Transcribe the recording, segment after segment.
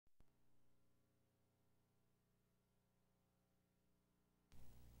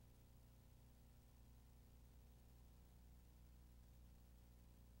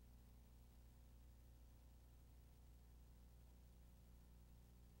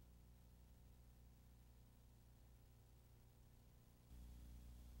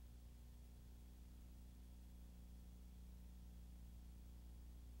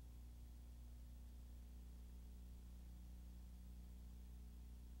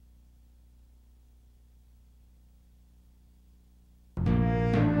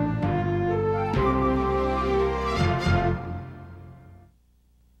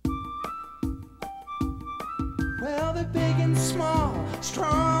small,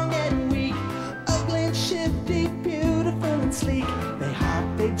 strong and weak, ugly and shifty, beautiful and sleek. They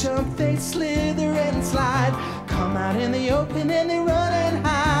hop, they jump, they slither and slide, come out in the open and they run and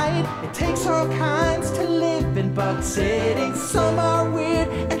hide. It takes all kinds to live in Bug City. Some are weird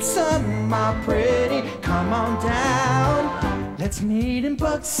and some are pretty. Come on down, let's meet in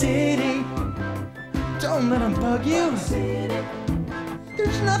Bug City. Don't let them bug you.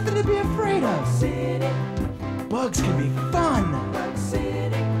 There's nothing to be afraid of. Bugs can be fun.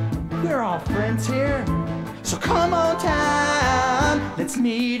 We're all friends here. So come on down, let's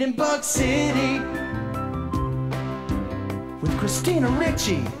meet in Bug City with Christina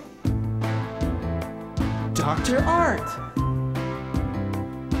Ricci, Dr. Art,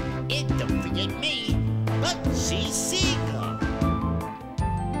 and don't forget me, Bugsy Seagull.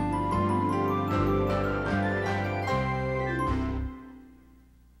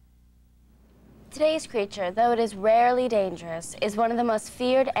 Today's creature, though it is rarely dangerous, is one of the most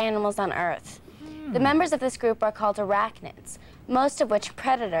feared animals on Earth. The members of this group are called arachnids, most of which are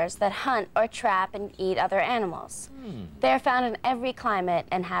predators that hunt or trap and eat other animals. They are found in every climate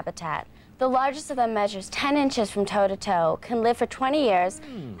and habitat. The largest of them measures 10 inches from toe to toe, can live for 20 years,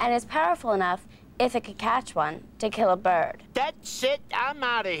 and is powerful enough, if it could catch one, to kill a bird. That's it, I'm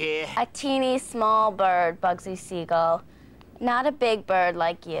out of here. A teeny small bird, Bugsy Seagull. Not a big bird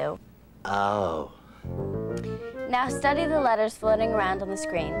like you. Oh. Now study the letters floating around on the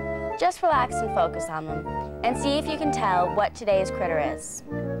screen. Just relax and focus on them, and see if you can tell what today's critter is.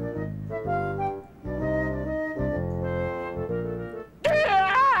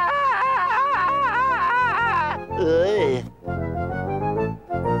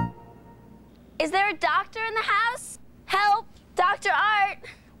 Is there a doctor in the house? Help! Dr. Art!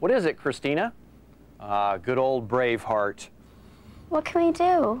 What is it, Christina? Good old Braveheart. What can we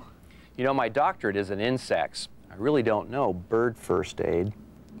do? You know, my doctorate is in insects. I really don't know bird first aid.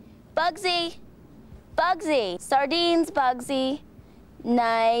 Bugsy! Bugsy! Sardines, Bugsy.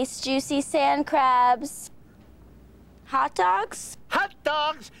 Nice, juicy sand crabs. Hot dogs? Hot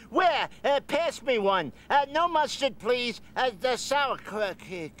dogs? Where? Pass me one. No mustard, please. The sauerkraut.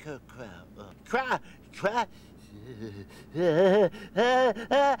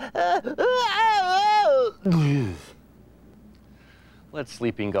 Let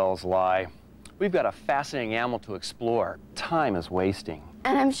sleeping gulls lie. We've got a fascinating animal to explore. Time is wasting.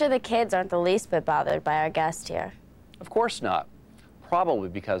 And I'm sure the kids aren't the least bit bothered by our guest here. Of course not. Probably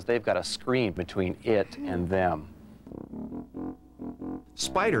because they've got a screen between it and them.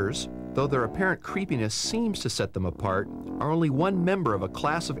 Spiders, though their apparent creepiness seems to set them apart, are only one member of a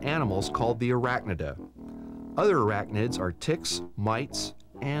class of animals called the arachnida. Other arachnids are ticks, mites,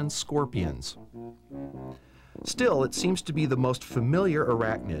 and scorpions. Still, it seems to be the most familiar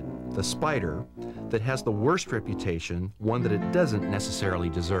arachnid, the spider, that has the worst reputation, one that it doesn't necessarily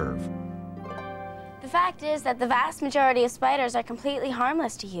deserve. The fact is that the vast majority of spiders are completely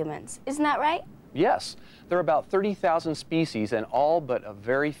harmless to humans. Isn't that right? Yes, there are about 30,000 species, and all but a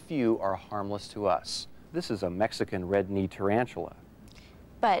very few are harmless to us. This is a Mexican red-knee tarantula.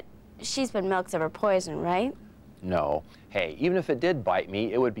 But she's been milked of her poison, right? No. Hey, even if it did bite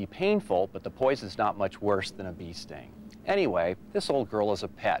me, it would be painful, but the poison's not much worse than a bee sting. Anyway, this old girl is a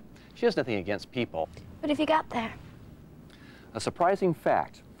pet. She has nothing against people. What have you got there? A surprising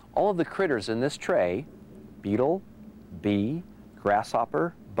fact, all of the critters in this tray, beetle, bee,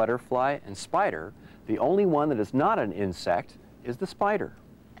 grasshopper, butterfly, and spider, the only one that is not an insect is the spider.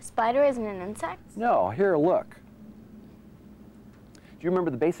 A spider isn't an insect? No, here, look. Do you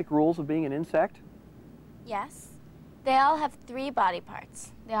remember the basic rules of being an insect? Yes. They all have 3 body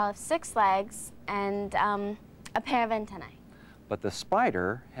parts. They all have 6 legs and a pair of antennae. But the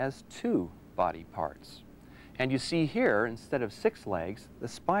spider has 2 body parts. And you see here, instead of 6 legs, the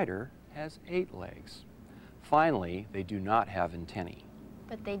spider has 8 legs. Finally, they do not have antennae.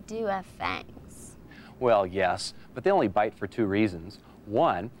 But they do have fangs. Well, yes, but they only bite for 2 reasons.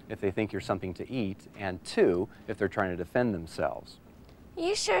 1, if they think you're something to eat, and 2, if they're trying to defend themselves. Are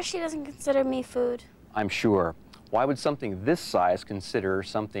you sure she doesn't consider me food? I'm sure. Why would something this size consider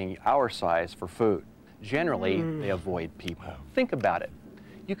something our size for food? Generally, they avoid people. Think about it.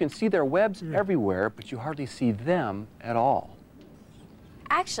 You can see their webs everywhere, but you hardly see them at all.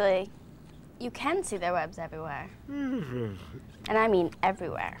 Actually, you can see their webs everywhere. And I mean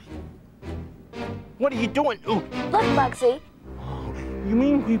everywhere. What are you doing? Ooh. Look, Bugsy. Oh, you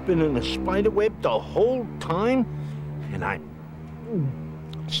mean we've been in a spider web the whole time? And I'm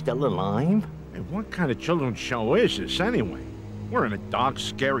still alive? And what kind of children's show is this, anyway? We're in a dark,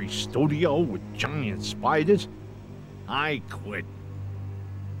 scary studio with giant spiders. I quit.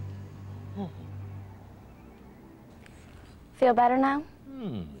 Feel better now?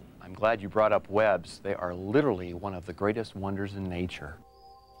 I'm glad you brought up webs. They are literally one of the greatest wonders in nature.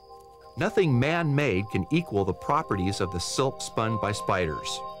 Nothing man-made can equal the properties of the silk spun by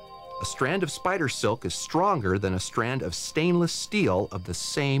spiders. A strand of spider silk is stronger than a strand of stainless steel of the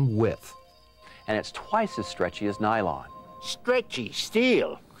same width. And it's twice as stretchy as nylon. Stretchy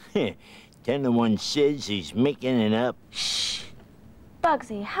steel. Then the one says he's making it up. Shh.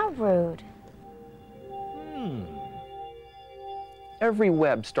 Bugsy, how rude. Every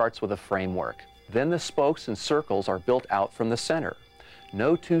web starts with a framework. Then the spokes and circles are built out from the center.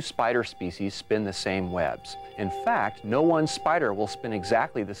 No two spider species spin the same webs. In fact, no one spider will spin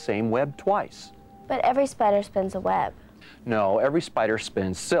exactly the same web twice. But every spider spins a web. No, every spider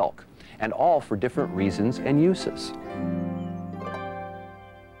spins silk, and all for different reasons and uses.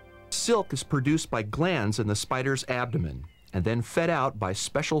 Silk is produced by glands in the spider's abdomen and then fed out by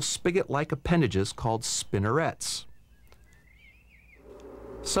special spigot-like appendages called spinnerets.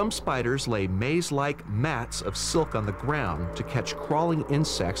 Some spiders lay maze-like mats of silk on the ground to catch crawling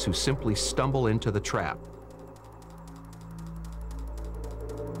insects who simply stumble into the trap.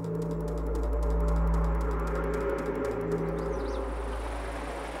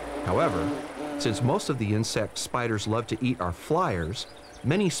 However, since most of the insects spiders love to eat are flyers,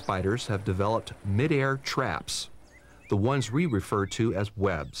 many spiders have developed mid-air traps, the ones we refer to as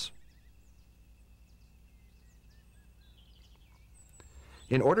webs.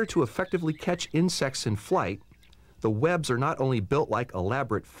 In order to effectively catch insects in flight, the webs are not only built like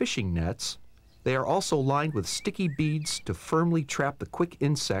elaborate fishing nets, they are also lined with sticky beads to firmly trap the quick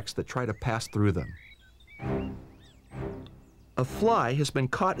insects that try to pass through them. A fly has been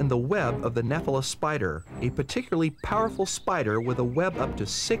caught in the web of the Nephila spider, a particularly powerful spider with a web up to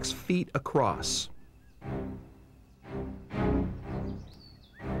 6 feet across.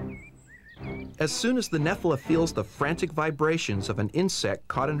 As soon as the Nephila feels the frantic vibrations of an insect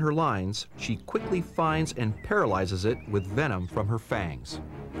caught in her lines, she quickly finds and paralyzes it with venom from her fangs.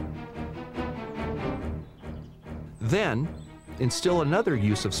 Then, in still another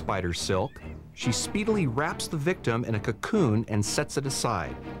use of spider silk, she speedily wraps the victim in a cocoon and sets it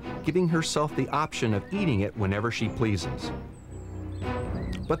aside, giving herself the option of eating it whenever she pleases.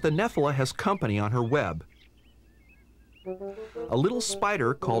 But the Nephila has company on her web. A little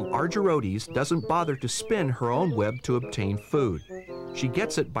spider called Argyrodes doesn't bother to spin her own web to obtain food. She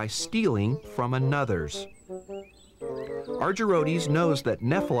gets it by stealing from another's. Argyrodes knows that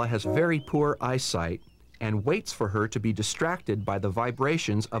Nephila has very poor eyesight and waits for her to be distracted by the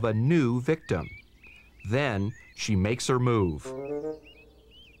vibrations of a new victim. Then she makes her move.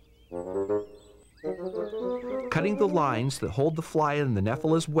 Cutting the lines that hold the fly in the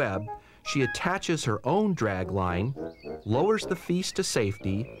Nephila's web, she attaches her own drag line, lowers the feast to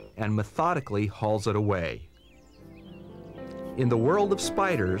safety, and methodically hauls it away. In the world of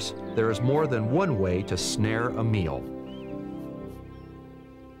spiders, there is more than one way to snare a meal.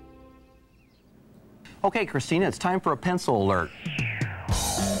 Okay, Christina, it's time for a pencil alert.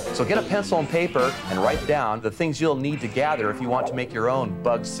 So get a pencil and paper and write down the things you'll need to gather if you want to make your own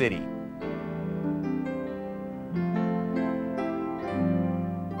Bug City.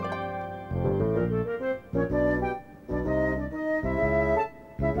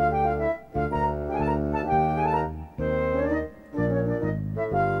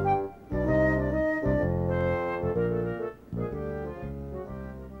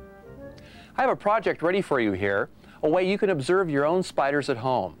 I have a project ready for you here, a way you can observe your own spiders at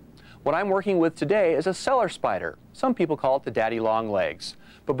home. What I'm working with today is a cellar spider. Some people call it the daddy long legs.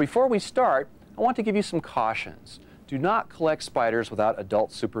 But before we start, I want to give you some cautions. Do not collect spiders without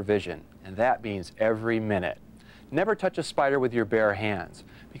adult supervision, and that means every minute. Never touch a spider with your bare hands,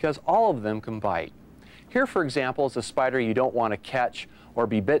 because all of them can bite. Here, for example, is a spider you don't want to catch or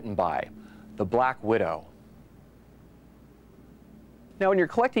be bitten by, the black widow. Now, when you're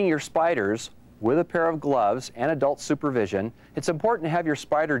collecting your spiders with a pair of gloves and adult supervision, it's important to have your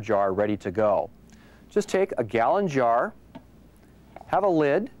spider jar ready to go. Just take a gallon jar, have a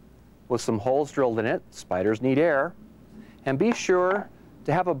lid with some holes drilled in it, spiders need air, and be sure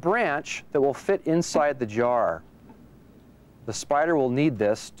to have a branch that will fit inside the jar. The spider will need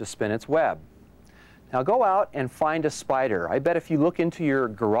this to spin its web. Now go out and find a spider. I bet if you look into your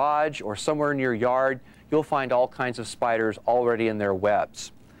garage or somewhere in your yard, you'll find all kinds of spiders already in their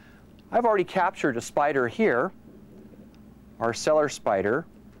webs. I've already captured a spider here, our cellar spider.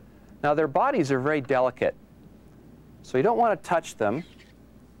 Now their bodies are very delicate, so you don't want to touch them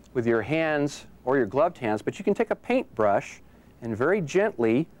with your hands or your gloved hands, but you can take a paintbrush and very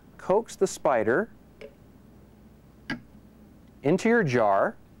gently coax the spider into your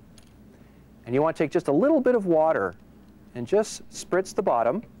jar. And you want to take just a little bit of water and just spritz the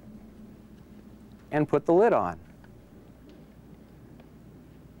bottom and put the lid on.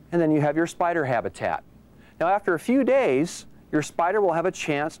 And then you have your spider habitat. Now after a few days, your spider will have a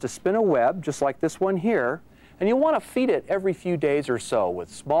chance to spin a web just like this one here, and you'll want to feed it every few days or so with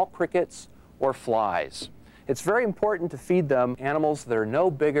small crickets or flies. It's very important to feed them animals that are no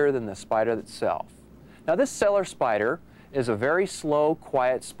bigger than the spider itself. Now this cellar spider is a very slow,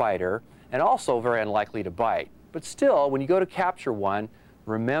 quiet spider and also very unlikely to bite. But still, when you go to capture one,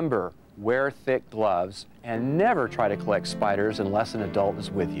 remember, wear thick gloves and never try to collect spiders unless an adult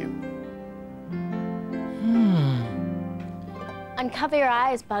is with you. Uncover your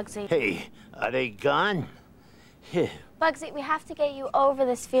eyes, Bugsy. Hey, are they gone? Bugsy, we have to get you over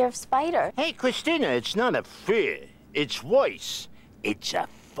this fear of spiders. Hey, Christina, it's not a fear. It's worse. It's a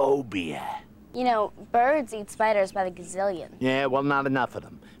phobia. You know, birds eat spiders by the gazillion. Yeah, well, not enough of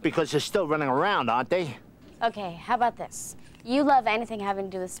them. Because they're still running around, aren't they? Okay, how about this? You love anything having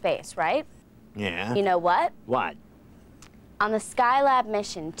to do with space, right? Yeah. You know what? What? On the Skylab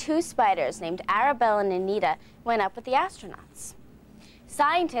mission, 2 spiders named Arabella and Anita went up with the astronauts.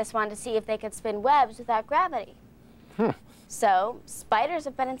 Scientists wanted to see if they could spin webs without gravity. So, spiders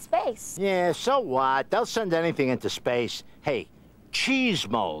have been in space. Yeah, so what? They'll send anything into space. Hey, cheese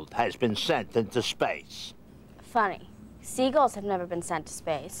mold has been sent into space. Funny. Seagulls have never been sent to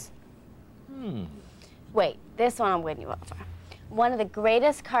space. Wait, this one I'm winning you over. One of the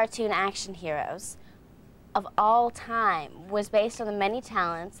greatest cartoon action heroes of all time was based on the many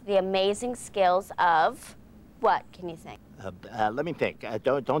talents, the amazing skills of... What can you think? Let me think.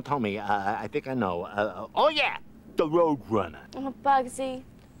 Don't tell me. I think I know. Oh, yeah! The Roadrunner. Oh, Bugsy,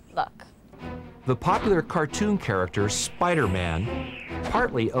 look. The popular cartoon character Spider-Man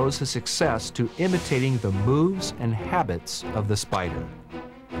partly owes his success to imitating the moves and habits of the spider.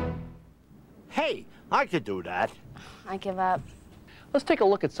 Hey, I could do that. I give up. Let's take a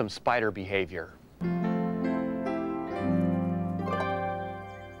look at some spider behavior.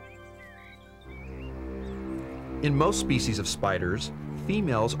 In most species of spiders,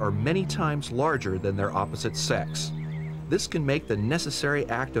 females are many times larger than their opposite sex. This can make the necessary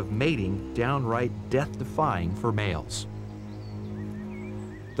act of mating downright death-defying for males.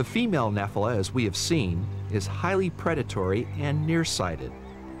 The female Nephila, as we have seen, is highly predatory and nearsighted.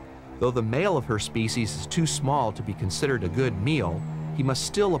 Though the male of her species is too small to be considered a good meal, he must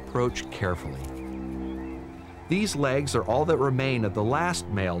still approach carefully. These legs are all that remain of the last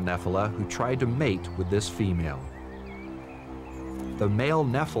male Nephila who tried to mate with this female. The male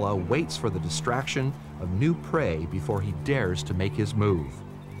Nephila waits for the distraction of new prey before he dares to make his move.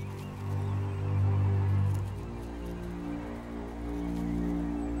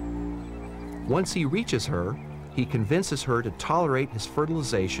 Once he reaches her, he convinces her to tolerate his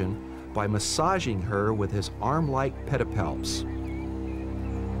fertilization by massaging her with his arm-like pedipalps.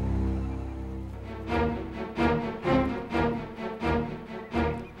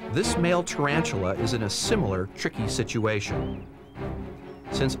 This male tarantula is in a similar tricky situation.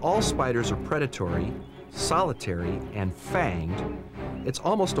 Since all spiders are predatory, solitary, and fanged, it's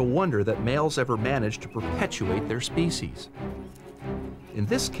almost a wonder that males ever manage to perpetuate their species. In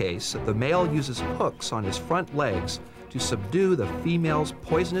this case, the male uses hooks on his front legs to subdue the female's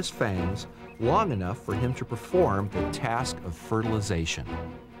poisonous fangs long enough for him to perform the task of fertilization.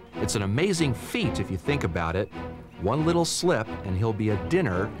 It's an amazing feat if you think about it. One little slip and he'll be a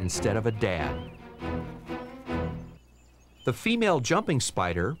dinner instead of a dad. The female jumping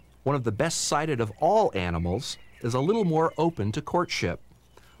spider, one of the best sighted of all animals, is a little more open to courtship,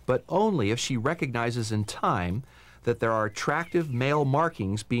 but only if she recognizes in time that there are attractive male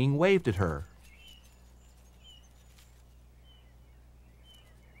markings being waved at her.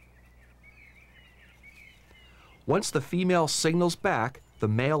 Once the female signals back, the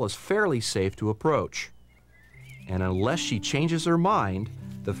male is fairly safe to approach. And unless she changes her mind,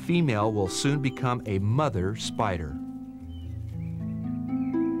 the female will soon become a mother spider.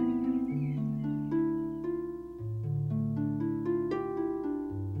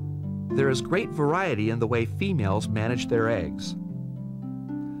 There is great variety in the way females manage their eggs.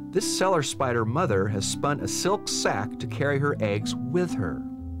 This cellar spider mother has spun a silk sac to carry her eggs with her.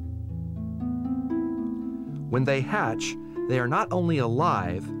 When they hatch, they are not only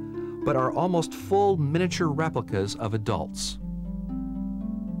alive, but are almost full miniature replicas of adults.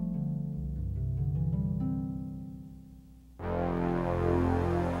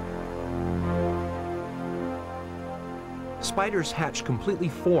 Spiders hatch completely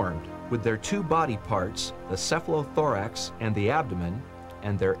formed with their 2 body parts, the cephalothorax and the abdomen,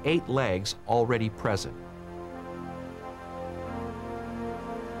 and their 8 legs already present.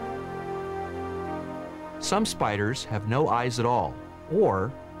 Some spiders have no eyes at all,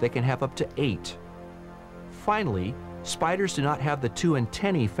 or they can have up to 8. Finally, spiders do not have the 2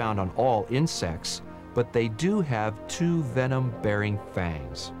 antennae found on all insects, but they do have 2 venom-bearing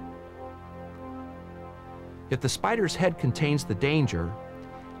fangs. If the spider's head contains the danger,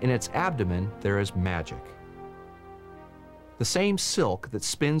 in its abdomen there is magic. The same silk that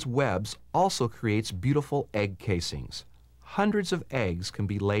spins webs also creates beautiful egg casings. Hundreds of eggs can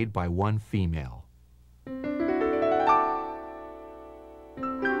be laid by one female.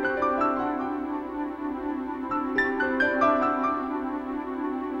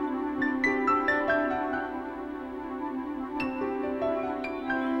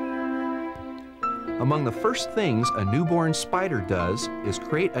 Among the first things a newborn spider does is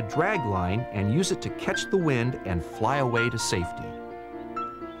create a drag line and use it to catch the wind and fly away to safety.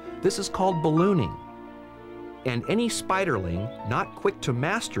 This is called ballooning, and any spiderling not quick to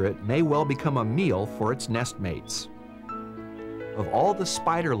master it may well become a meal for its nestmates. Of all the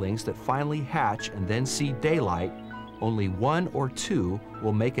spiderlings that finally hatch and then see daylight, only 1 or 2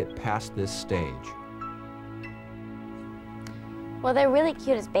 will make it past this stage. Well, they're really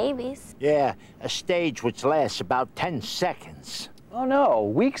cute as babies. Yeah, a stage which lasts about 10 seconds. Oh no,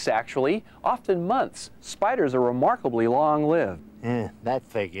 weeks actually, often months. Spiders are remarkably long-lived. That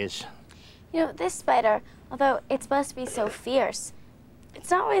figures. You know, this spider, although it's supposed to be so fierce, it's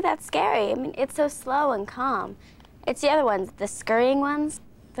not really that scary. I mean, it's so slow and calm. It's the other ones, the scurrying ones,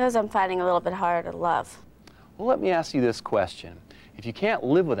 those I'm finding a little bit harder to love. Well, let me ask you this question. If you can't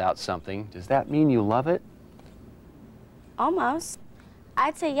live without something, does that mean you love it? Almost.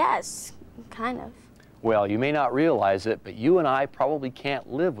 I'd say yes, kind of. Well, you may not realize it, but you and I probably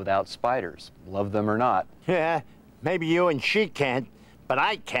can't live without spiders, love them or not. Yeah, maybe you and she can't, but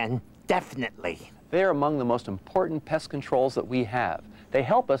I can, definitely. They are among the most important pest controls that we have. They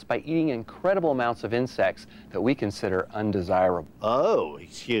help us by eating incredible amounts of insects that we consider undesirable. Oh,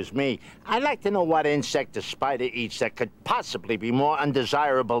 excuse me. I'd like to know what insect a spider eats that could possibly be more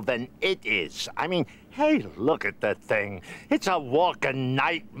undesirable than it is. I mean, hey, look at that thing. It's a walking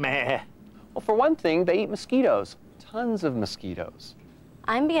nightmare. Well, for one thing, they eat mosquitoes. Tons of mosquitoes.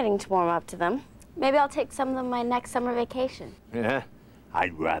 I'm beginning to warm up to them. Maybe I'll take some of them my next summer vacation. Yeah,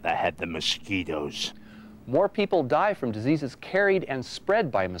 I'd rather have the mosquitoes. More people die from diseases carried and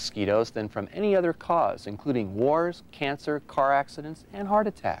spread by mosquitoes than from any other cause, including wars, cancer, car accidents, and heart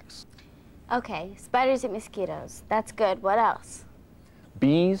attacks. Okay, spiders eat mosquitoes. That's good. What else?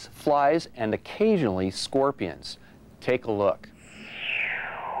 Bees, flies, and occasionally scorpions. Take a look.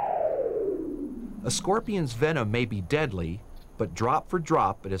 A scorpion's venom may be deadly, but drop for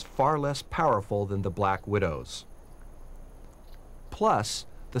drop it is far less powerful than the black widow's. Plus,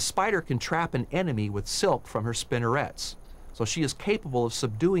 the spider can trap an enemy with silk from her spinnerets, so she is capable of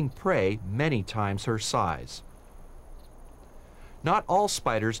subduing prey many times her size. Not all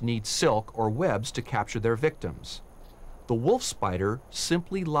spiders need silk or webs to capture their victims. The wolf spider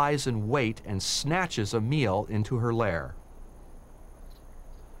simply lies in wait and snatches a meal into her lair.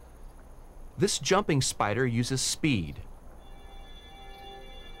 This jumping spider uses speed.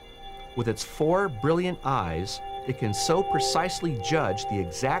 With its 4 brilliant eyes, it can so precisely judge the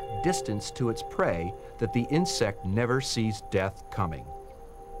exact distance to its prey that the insect never sees death coming.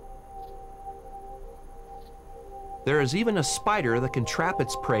 There is even a spider that can trap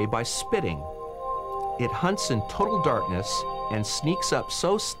its prey by spitting. It hunts in total darkness and sneaks up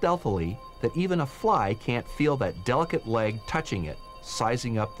so stealthily that even a fly can't feel that delicate leg touching it,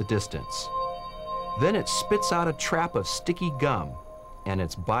 sizing up the distance. Then it spits out a trap of sticky gum, and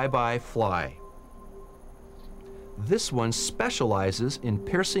it's bye-bye fly. This one specializes in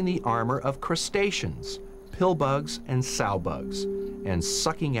piercing the armor of crustaceans, pillbugs and sowbugs, and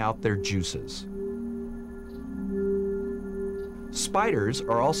sucking out their juices. Spiders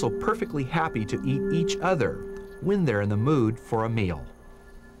are also perfectly happy to eat each other when they're in the mood for a meal.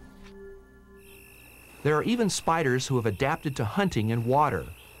 There are even spiders who have adapted to hunting in water.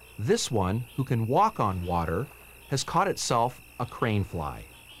 This one, who can walk on water, has caught itself a cranefly.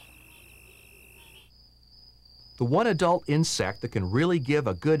 The one adult insect that can really give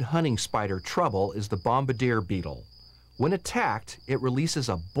a good hunting spider trouble is the bombardier beetle. When attacked, it releases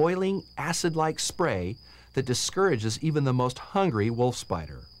a boiling, acid-like spray that discourages even the most hungry wolf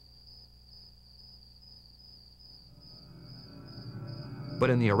spider.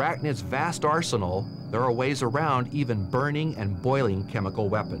 But in the arachnid's vast arsenal, there are ways around even burning and boiling chemical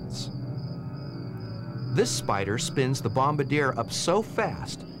weapons. This spider spins the bombardier up so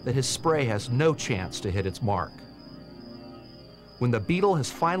fast that his spray has no chance to hit its mark. When the beetle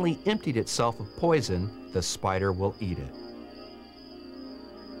has finally emptied itself of poison, the spider will eat it.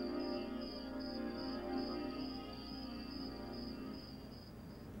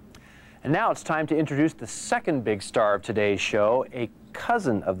 And now it's time to introduce the second big star of today's show, a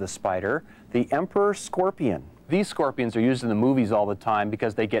cousin of the spider, the emperor scorpion. These scorpions are used in the movies all the time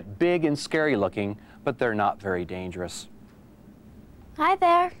because they get big and scary looking, but they're not very dangerous. Hi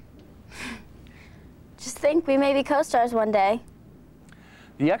there. Just think we may be co-stars one day.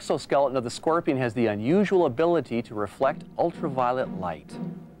 The exoskeleton of the scorpion has the unusual ability to reflect ultraviolet light.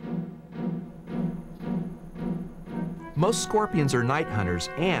 Most scorpions are night hunters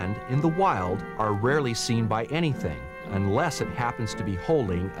and, in the wild, are rarely seen by anything, unless it happens to be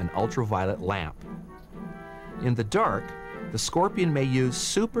holding an ultraviolet lamp. In the dark, the scorpion may use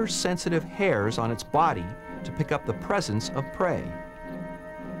super sensitive hairs on its body to pick up the presence of prey.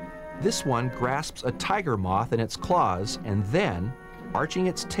 This one grasps a tiger moth in its claws and then, arching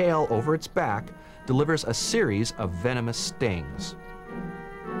its tail over its back, delivers a series of venomous stings.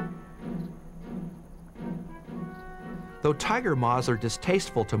 Though tiger moths are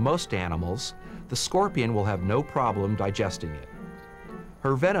distasteful to most animals, the scorpion will have no problem digesting it.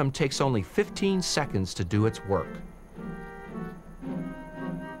 Her venom takes only 15 seconds to do its work.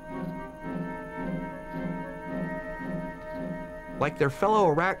 Like their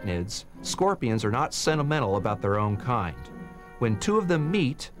fellow arachnids, scorpions are not sentimental about their own kind. When two of them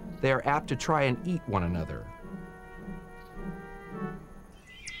meet, they are apt to try and eat one another.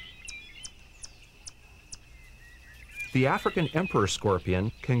 The African emperor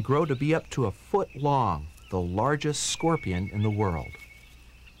scorpion can grow to be up to a foot long, the largest scorpion in the world.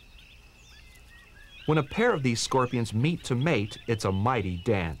 When a pair of these scorpions meet to mate, it's a mighty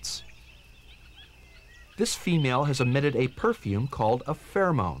dance. This female has emitted a perfume called a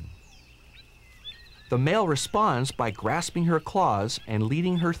pheromone. The male responds by grasping her claws and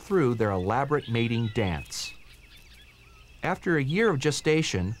leading her through their elaborate mating dance. After a year of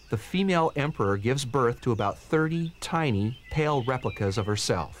gestation, the female emperor gives birth to about 30 tiny, pale replicas of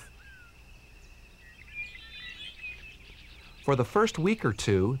herself. For the first week or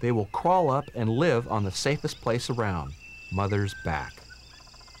two, they will crawl up and live on the safest place around, mother's back.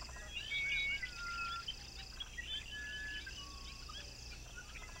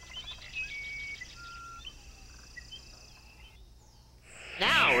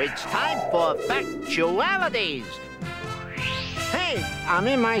 Now it's time for factualities. Hey, I'm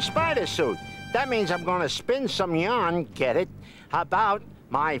in my spider suit. That means I'm going to spin some yarn, get it, about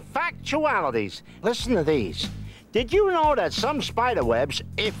my factualities. Listen to these. Did you know that some spider webs,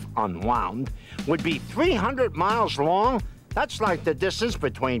 if unwound, would be 300 miles long? That's like the distance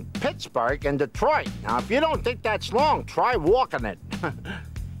between Pittsburgh and Detroit. Now, if you don't think that's long, try walking it.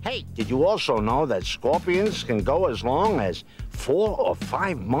 Hey, did you also know that scorpions can go as long as 4 or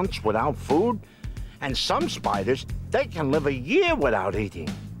 5 months without food? And some spiders, they can live a year without eating.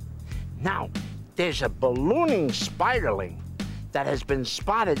 Now, there's a ballooning spiderling that has been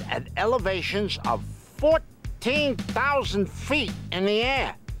spotted at elevations of 14,000 feet in the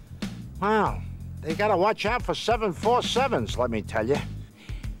air. Wow, they gotta watch out for 747s, let me tell you.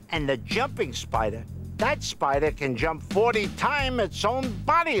 And the jumping spider, that spider can jump 40 times its own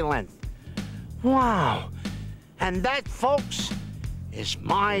body length. Wow, and that, folks, is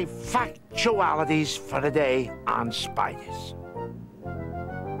my factualities for today on spiders.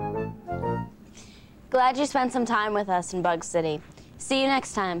 Glad you spent some time with us in Bug City. See you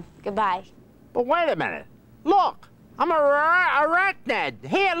next time. Goodbye. But wait a minute. Look, I'm a arachnid.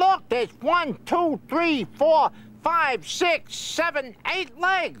 Here, look, there's 1, 2, 3, 4, 5, 6, 7, 8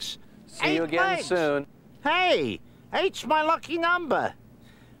 legs. See you again soon. Hey, 8's my lucky number.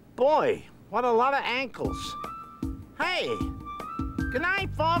 Boy, what a lot of ankles. Hey, good night,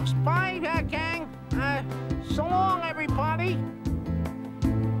 folks. Bye, gang. So long, everybody.